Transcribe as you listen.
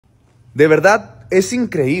De verdad, es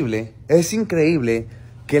increíble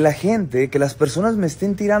que la gente, que las personas me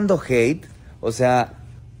estén tirando hate, o sea,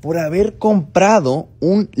 por haber comprado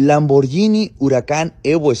un Lamborghini HURACÁN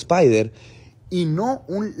Evo Spyder y no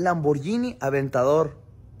un Lamborghini Aventador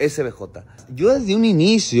SVJ. Yo desde un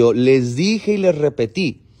inicio les dije y les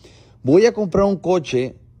repetí, voy a comprar un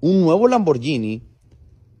coche, un nuevo Lamborghini,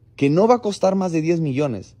 que no va a costar más de 10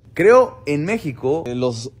 millones. Creo en México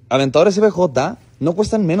los Aventadores SVJ no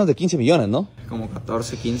cuestan menos de 15 millones, ¿no? Como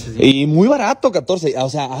 14, 15. Sí. Y muy barato, 14. O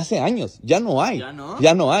sea, hace años. Ya no hay. ¿Ya no?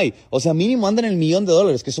 Ya no hay. O sea, mínimo andan en el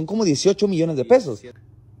 $1.000.000, que son como 18 millones de pesos.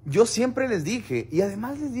 Yo siempre les dije, y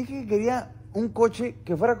además les dije que quería un coche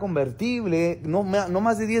que fuera convertible, no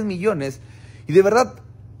más de 10 millones. Y de verdad,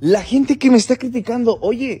 la gente que me está criticando,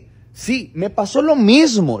 oye, sí, me pasó lo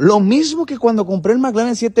mismo que cuando compré el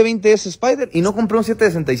McLaren 720S Spyder y no compré un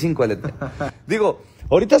 765 LT. Digo,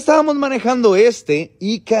 ahorita estábamos manejando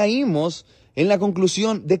y caímos en la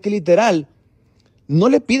conclusión de que literal no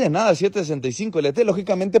le pide nada al 765 LT.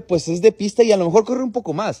 Lógicamente, pues es de pista y a lo mejor corre un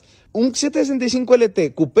poco más. ¿Un 765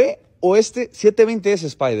 LT Coupé o este 720S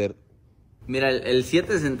Spyder? Mira, el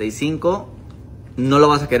 765 no lo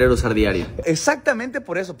vas a querer usar diario. Exactamente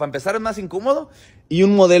por eso. Para empezar es más incómodo y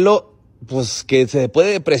un modelo pues que se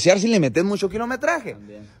puede depreciar si le metes mucho kilometraje.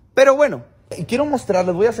 También. Pero bueno, y quiero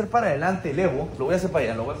mostrarles, voy a hacer para adelante el Evo, lo voy a hacer para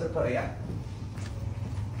allá, lo voy a hacer para allá.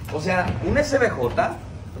 O sea, un SVJ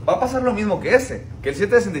va a pasar lo mismo que que el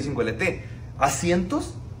 765 LT.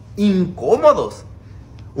 Asientos incómodos.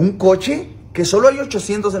 Un coche que solo hay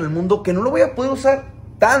 800 en el mundo, que no lo voy a poder usar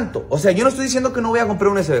tanto. O sea, yo no estoy diciendo que no voy a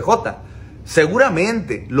comprar un SVJ.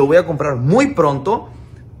 Seguramente lo voy a comprar muy pronto,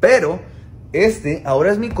 pero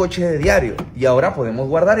ahora es mi coche de diario. Y ahora podemos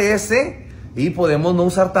guardar y podemos no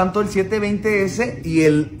usar tanto el 720S,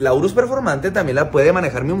 y la Urus Performante también la puede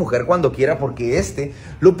manejar mi mujer cuando quiera, porque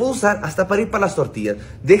lo puedo usar hasta para ir para las tortillas.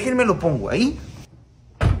 Déjenme lo pongo ahí.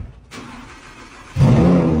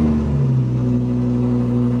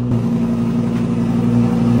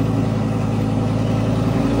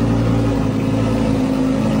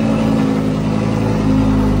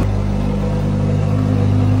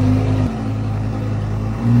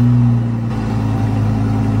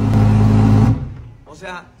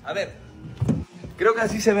 A ver, creo que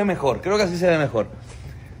así se ve mejor,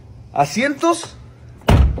 Asientos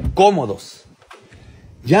cómodos.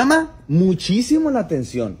 Llama muchísimo la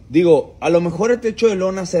atención. Digo, a lo mejor el techo de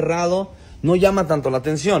lona cerrado no llama tanto la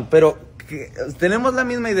atención, pero tenemos la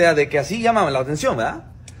misma idea de que así llama la atención,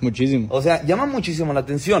 ¿verdad? Muchísimo. O sea, llama muchísimo la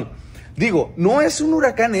atención. Digo, no es un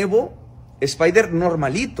HURACÁN Evo Spyder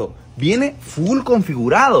normalito. Viene full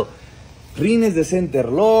configurado. Rines de center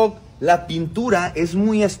lock. La pintura es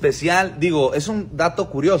muy especial. Digo, es un dato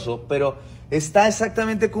curioso, pero está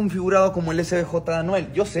exactamente configurado como el SVJ de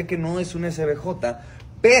Anuel. Yo sé que no es un SVJ,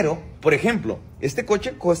 pero, por ejemplo, este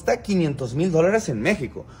coche cuesta $500,000 en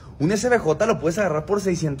México. Un SVJ lo puedes agarrar por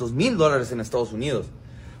 $600,000 en Estados Unidos.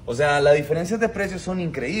 O sea, las diferencias de precios son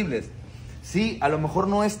increíbles. Sí, a lo mejor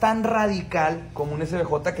no es tan radical como un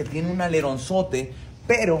SVJ que tiene un aleronzote,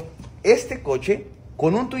 pero este coche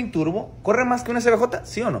con un twin turbo corre más que un SVJ,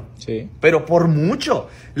 ¿sí o no? Sí. Pero por mucho.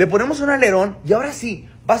 Le ponemos un alerón y ahora sí,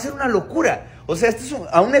 va a ser una locura. O sea,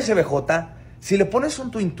 a un SVJ, si le pones un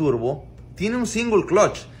twin turbo, tiene un single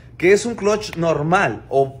clutch, que es un clutch normal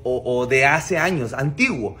o de hace años,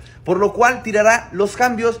 antiguo, por lo cual tirará los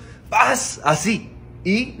cambios así.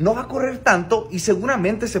 Y no va a correr tanto y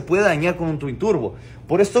seguramente se puede dañar con un twin turbo.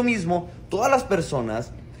 Por esto mismo, todas las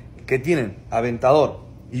personas que tienen Aventador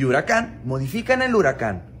y HURACÁN modifican el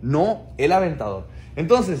HURACÁN, no el Aventador.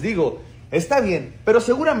 Entonces digo, está bien, pero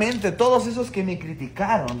seguramente todos esos que me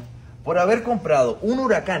criticaron por haber comprado un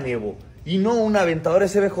HURACÁN Evo y no un Aventador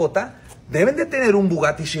SVJ, deben de tener un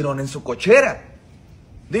Bugatti Chiron en su cochera.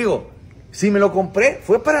 Digo, si me lo compré,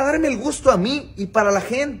 fue para darme el gusto a mí y para la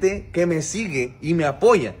gente que me sigue y me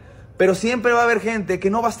apoya. Pero siempre va a haber gente que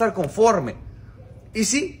no va a estar conforme. Y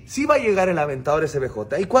sí va a llegar el Aventador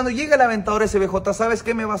SVJ. Y cuando llegue el Aventador SVJ, ¿sabes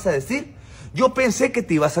qué me vas a decir? Yo pensé que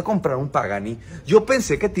te ibas a comprar un Pagani. Yo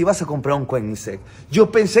pensé que te ibas a comprar un Koenigsegg. Yo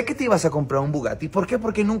pensé que te ibas a comprar un Bugatti. ¿Por qué?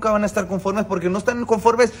 Porque nunca van a estar conformes, porque no están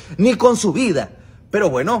conformes ni con su vida. Pero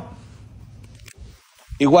bueno,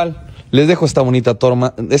 igual les dejo esta bonita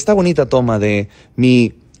toma de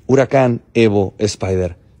mi HURACÁN Evo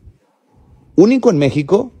Spyder. Único en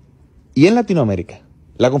México y en Latinoamérica.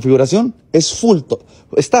 La configuración es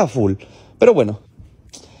está full. Pero bueno,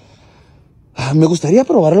 me gustaría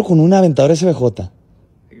probarlo con un Aventador SVJ.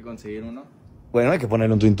 Hay que conseguir uno. Bueno, hay que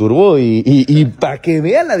ponerle un twin turbo y para que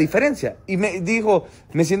vean la diferencia. Y me dijo,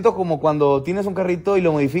 me siento como cuando tienes un carrito y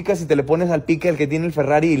lo modificas y te le pones al pique al que tiene el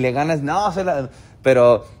Ferrari y le ganas. No,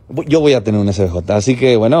 pero yo voy a tener un SVJ, así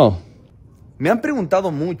que bueno. Me han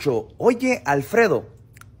preguntado mucho, oye, Alfredo,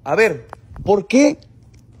 a ver, ¿por qué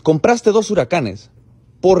compraste 2 huracanes?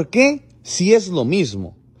 ¿Por qué si es lo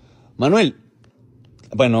mismo? Manuel,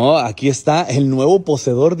 bueno, aquí está el nuevo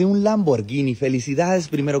poseedor de un Lamborghini. Felicidades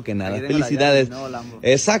primero que nada. Felicidades.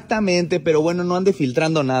 Exactamente, pero bueno, no ande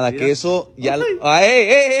filtrando nada, mira, que eso ya...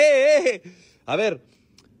 Okay. A ver,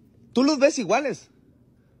 ¿tú los ves iguales?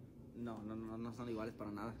 No son iguales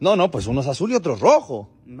para nada. No, pues uno es azul y otro es rojo.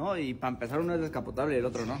 No, y para empezar uno es descapotable y el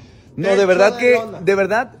otro no. No, de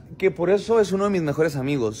verdad que por eso es uno de mis mejores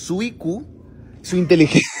amigos. Su IQ, su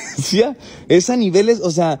inteligencia, es a niveles,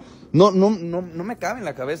 o sea... No me cabe en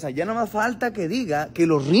la cabeza. Ya no me falta que diga que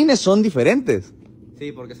los rines son diferentes.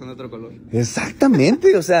 Sí, porque son de otro color.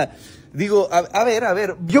 Exactamente, o sea, digo, a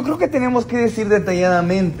ver, yo creo que tenemos que decir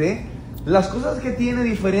detalladamente las cosas que tiene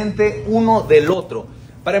diferente uno del otro.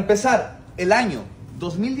 Para empezar, el año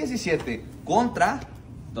 2017 contra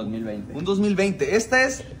 2020. Un 2020. Esta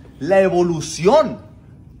es la evolución.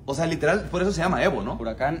 O sea, literal, por eso se llama Evo, ¿no?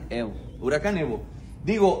 Huracán Evo. Huracán Evo.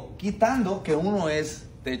 Digo, quitando que uno es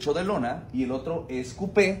techo de lona y el otro es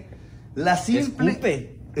coupé. La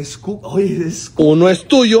simple... Oye, uno es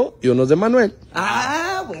tuyo y uno es de Manuel.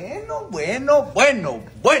 Ah, bueno.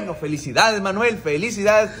 Felicidades, Manuel.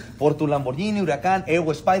 Felicidades por tu Lamborghini Huracán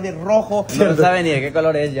Evo Spyder rojo. No sabe ni de qué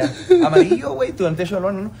color es ya. Amarillo, güey, tu techo de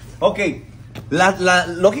lona, ¿no? Ok.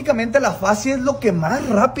 Lógicamente la fascia es lo que más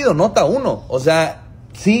rápido nota uno. O sea,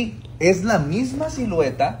 sí, es la misma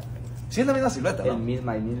silueta. Sí es la misma silueta, ¿no?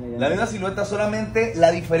 La misma silueta, solamente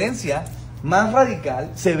la diferencia más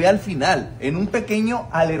radical se ve al final, en un pequeño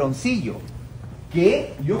aleroncillo,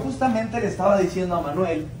 que yo justamente le estaba diciendo a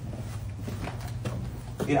Manuel,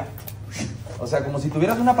 mira, o sea, como si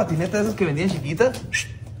tuvieras una patineta de esas que vendían chiquitas,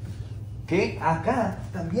 que acá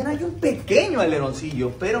también hay un pequeño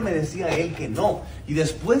aleroncillo, pero me decía él que no, y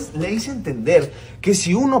después le hice entender que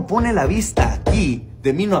si uno pone la vista aquí,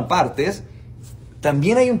 de mino a partes,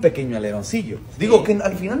 también hay un pequeño aleroncillo. Sí. Digo que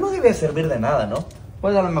al final no debe servir de nada, ¿no?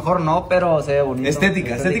 Pues a lo mejor no, pero se ve bonito.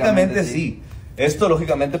 Estéticamente sí. Esto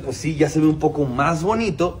lógicamente pues sí, ya se ve un poco más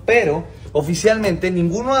bonito, pero oficialmente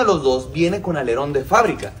ninguno de los dos viene con alerón de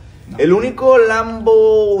fábrica. No. El único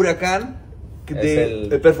Lambo Huracán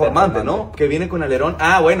el performante, ¿no? Que viene con alerón.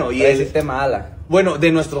 Ah, bueno, y el sistema ala. Bueno,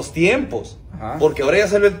 de nuestros tiempos. Ajá. Porque ahora ya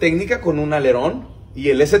salió el Técnica con un alerón y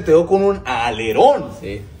el STO con un alerón.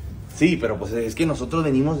 Sí. Sí, pero pues es que nosotros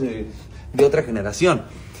venimos de otra generación.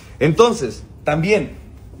 Entonces, también,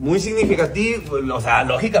 muy significativo, o sea,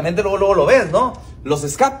 lógicamente luego lo ves, ¿no? Los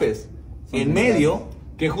escapes en medio,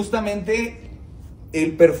 que justamente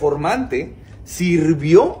el performante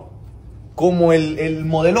sirvió como el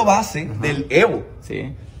modelo base del Evo.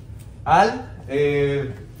 Sí. Al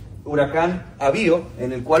Huracán Avio,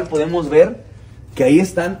 en el cual podemos ver que ahí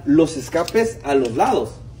están los escapes a los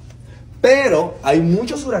lados. Pero hay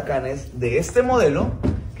muchos huracanes de este modelo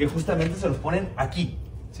que justamente se los ponen aquí.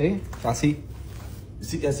 ¿Sí? Así.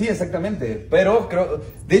 Sí, así exactamente. Pero creo...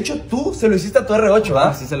 De hecho, tú se lo hiciste a tu R8,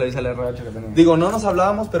 ¿ah? Sí, se lo hice al R8 que tengo. Digo, no nos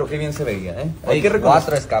hablábamos, pero qué bien se veía, ¿eh? Hay que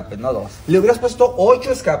 4 escapes, no 2. Le hubieras puesto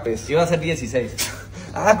 8 escapes. Iba a ser 16.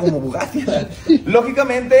 Ah, como Bugatti.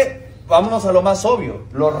 Lógicamente, vámonos a lo más obvio.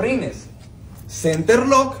 Los rines. Center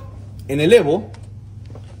lock en el Evo.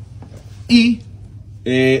 Y...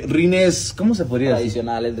 rines, ¿cómo se podría decir?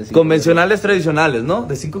 Tradicionales de 5 convencionales birlos. Tradicionales, ¿no?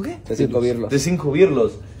 ¿De 5 qué? De 5 birlos. De 5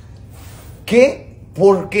 birlos.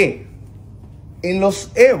 ¿Por qué? En los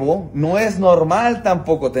Evo no es normal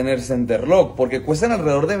tampoco tener center lock, porque cuestan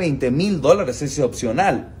alrededor de $20,000 ese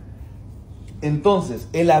opcional. Entonces,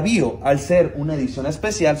 el Avio, al ser una edición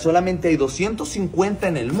especial, solamente hay 250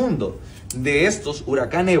 en el mundo. De estos,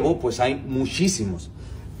 Huracán Evo, pues hay muchísimos.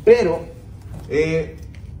 Pero,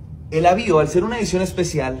 el Avio, al ser una edición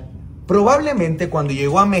especial, probablemente cuando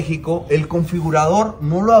llegó a México, el configurador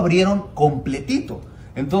no lo abrieron completito.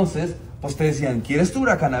 Entonces, pues te decían, ¿quieres tu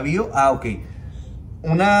Huracán Avio? Ah, ok.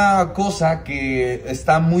 Una cosa que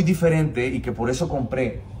está muy diferente y que por eso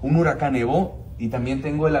compré un Huracán Evo y también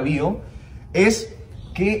tengo el Avio, es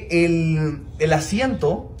que el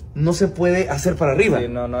asiento no se puede hacer para arriba. Sí,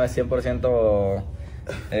 no es 100%...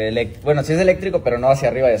 bueno, sí es eléctrico, pero no hacia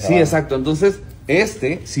arriba y hacia abajo. Sí, exacto. Entonces,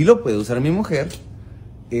 este sí lo puede usar mi mujer,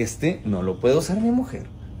 este no lo puede usar mi mujer.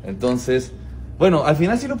 Entonces, bueno, al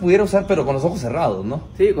final sí lo pudiera usar, pero con los ojos cerrados, ¿no?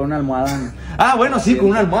 Sí, con una almohada. Ah, bueno, sí, con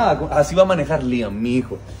una almohada. Así va a manejar Liam, mi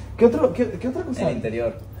hijo. ¿Qué otra cosa? El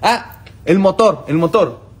interior. Ah, el motor.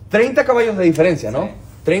 30 caballos de diferencia, ¿no? Sí.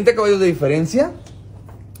 30 caballos de diferencia.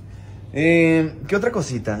 ¿Qué otra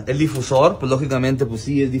cosita? El difusor, pues lógicamente, pues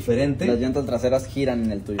sí, es diferente. Las llantas traseras giran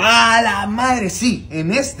en el tuyo. ¡A la madre! Sí,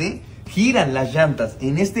 en este giran las llantas.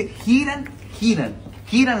 En este giran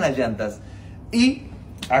las llantas. Y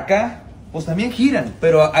acá, pues también giran.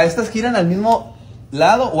 Pero a estas giran al mismo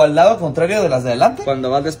lado o al lado contrario de las de adelante. Cuando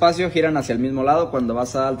vas despacio giran hacia el mismo lado, cuando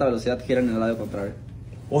vas a alta velocidad giran en el lado contrario.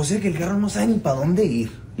 O sea que el carro no sabe ni para dónde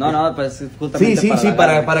ir. No, pues justamente Sí,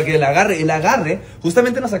 para que el agarre.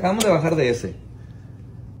 Justamente nos acabamos de bajar de ese.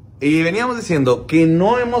 Y veníamos diciendo que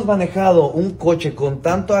no hemos manejado un coche con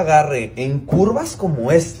tanto agarre en curvas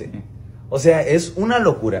como este. O sea, es una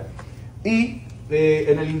locura. Y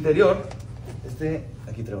en el interior,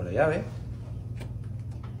 aquí traigo la llave.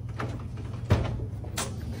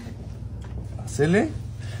 Hacele.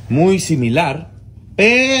 Muy similar,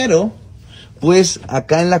 pero pues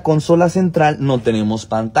acá en la consola central no tenemos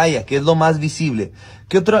pantalla, que es lo más visible.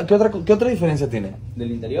 ¿Qué otra diferencia tiene?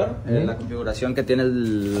 Del interior, la configuración que tiene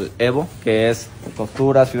el Evo, que es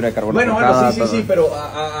costuras, fibra de carbono. Bueno, sí, pero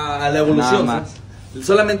a la evolución. Nada más.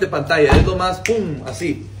 Solamente pantalla, es lo más, pum,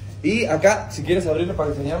 así. Y acá, si quieres abrirle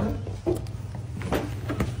para enseñarme.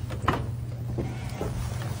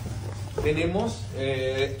 Tenemos,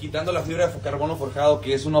 quitando la fibra de carbono forjado,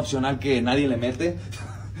 que es un opcional que nadie le mete,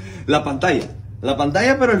 la pantalla. La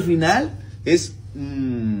pantalla, pero al final es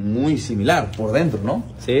muy similar por dentro, ¿no?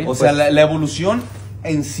 Sí. O sea, la evolución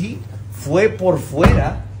en sí fue por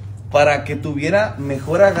fuera para que tuviera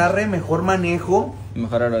mejor agarre, mejor manejo.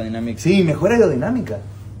 Mejor aerodinámica. Sí, mejor aerodinámica.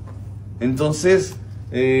 Entonces,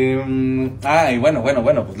 y bueno,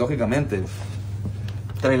 pues lógicamente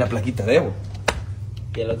trae la plaquita de Evo.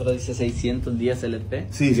 Y el otro dice 610 LP.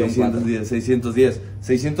 Sí, 610.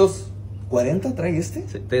 640 trae este.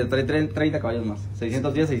 Sí, trae 30 caballos más.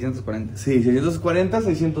 610, 640. Sí, 640,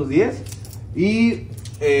 610. Y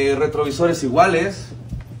retrovisores iguales.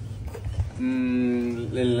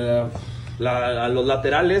 Los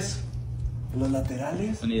laterales. ¿Los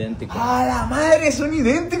laterales? Son idénticos. ¡Ah, la madre! Son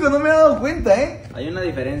idénticos, no me he dado cuenta, ¿eh? Hay una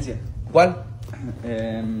diferencia. ¿Cuál?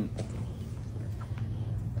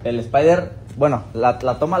 El Spyder, bueno,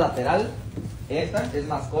 la toma lateral, esta es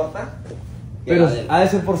más corta. Pero ha de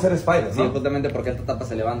ser por ser Spyder, ¿no? Sí, justamente porque esta tapa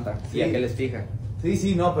se levanta y aquel es fija.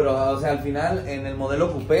 Sí, no, pero o sea, al final en el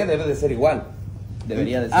modelo coupé debe de ser igual.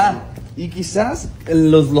 Debería de ser. Y quizás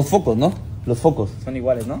los focos, ¿no? Los focos. Son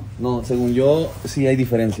iguales, ¿no? No, según yo, sí hay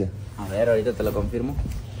diferencia. A ver, ahorita te lo confirmo.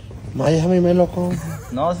 Vaya, a mí me loco.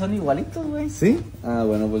 No, son igualitos, güey. ¿Sí? Ah,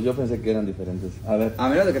 bueno, pues yo pensé que eran diferentes. A ver. A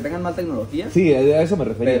menos de que tengan más tecnología. Sí, a eso me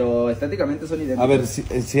refería. Pero estéticamente son idénticos. A ver,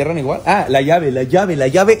 ¿cierran igual? Ah, la llave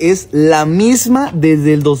es la misma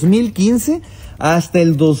desde el 2015 hasta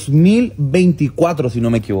el 2024, si no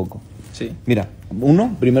me equivoco. Sí. Mira,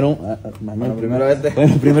 primero este.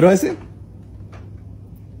 Bueno, primero ese.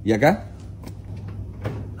 ¿Y acá?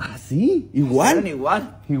 Ah, sí, igual. Son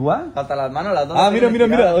igual. Igual. Hasta las manos, las dos.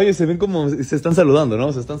 Mira. Oye, se ven como se están saludando,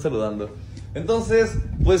 ¿no? Se están saludando. Entonces,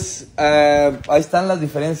 pues, ahí están las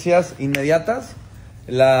diferencias inmediatas.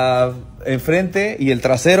 La enfrente y el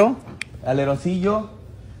trasero, aleroncillo,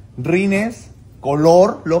 rines,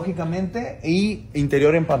 color, lógicamente, y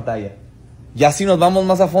interior en pantalla. Ya si nos vamos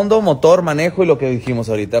más a fondo, motor, manejo y lo que dijimos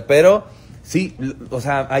ahorita. Pero, sí, o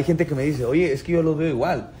sea, hay gente que me dice, oye, es que yo los veo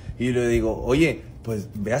igual. Y le digo, oye, pues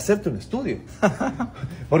ve a hacerte un estudio.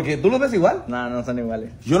 Porque tú los ves igual. No son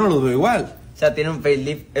iguales. Yo no los veo igual. O sea, tiene un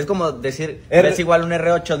facelift. Es como decir, ves igual un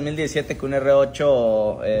R8 2017 que un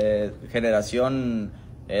R8 generación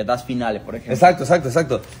DAS Finale, por ejemplo.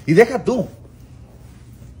 Exacto. Y deja tú.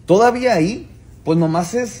 Todavía ahí, pues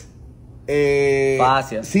nomás es...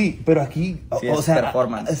 Fascias. Sí, pero aquí, Sí, o es sea...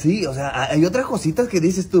 performance. Sí, o sea, hay otras cositas que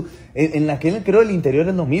dices tú. En la que creo el interior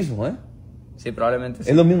es lo mismo, ¿eh? Sí, probablemente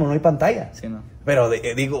sí. Es lo mismo, no hay pantalla. Sí, no. Pero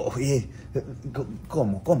digo, oye,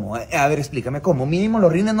 ¿cómo? A ver, explícame, ¿cómo? Mínimo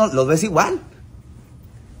los rines no los ves igual.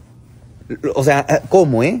 O sea,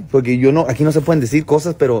 ¿cómo, Porque aquí no se pueden decir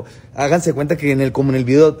cosas, pero háganse cuenta que como en el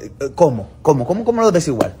video, ¿cómo los ves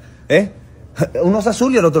igual? Uno es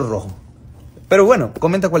azul y el otro es rojo. Pero bueno,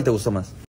 comenta cuál te gustó más.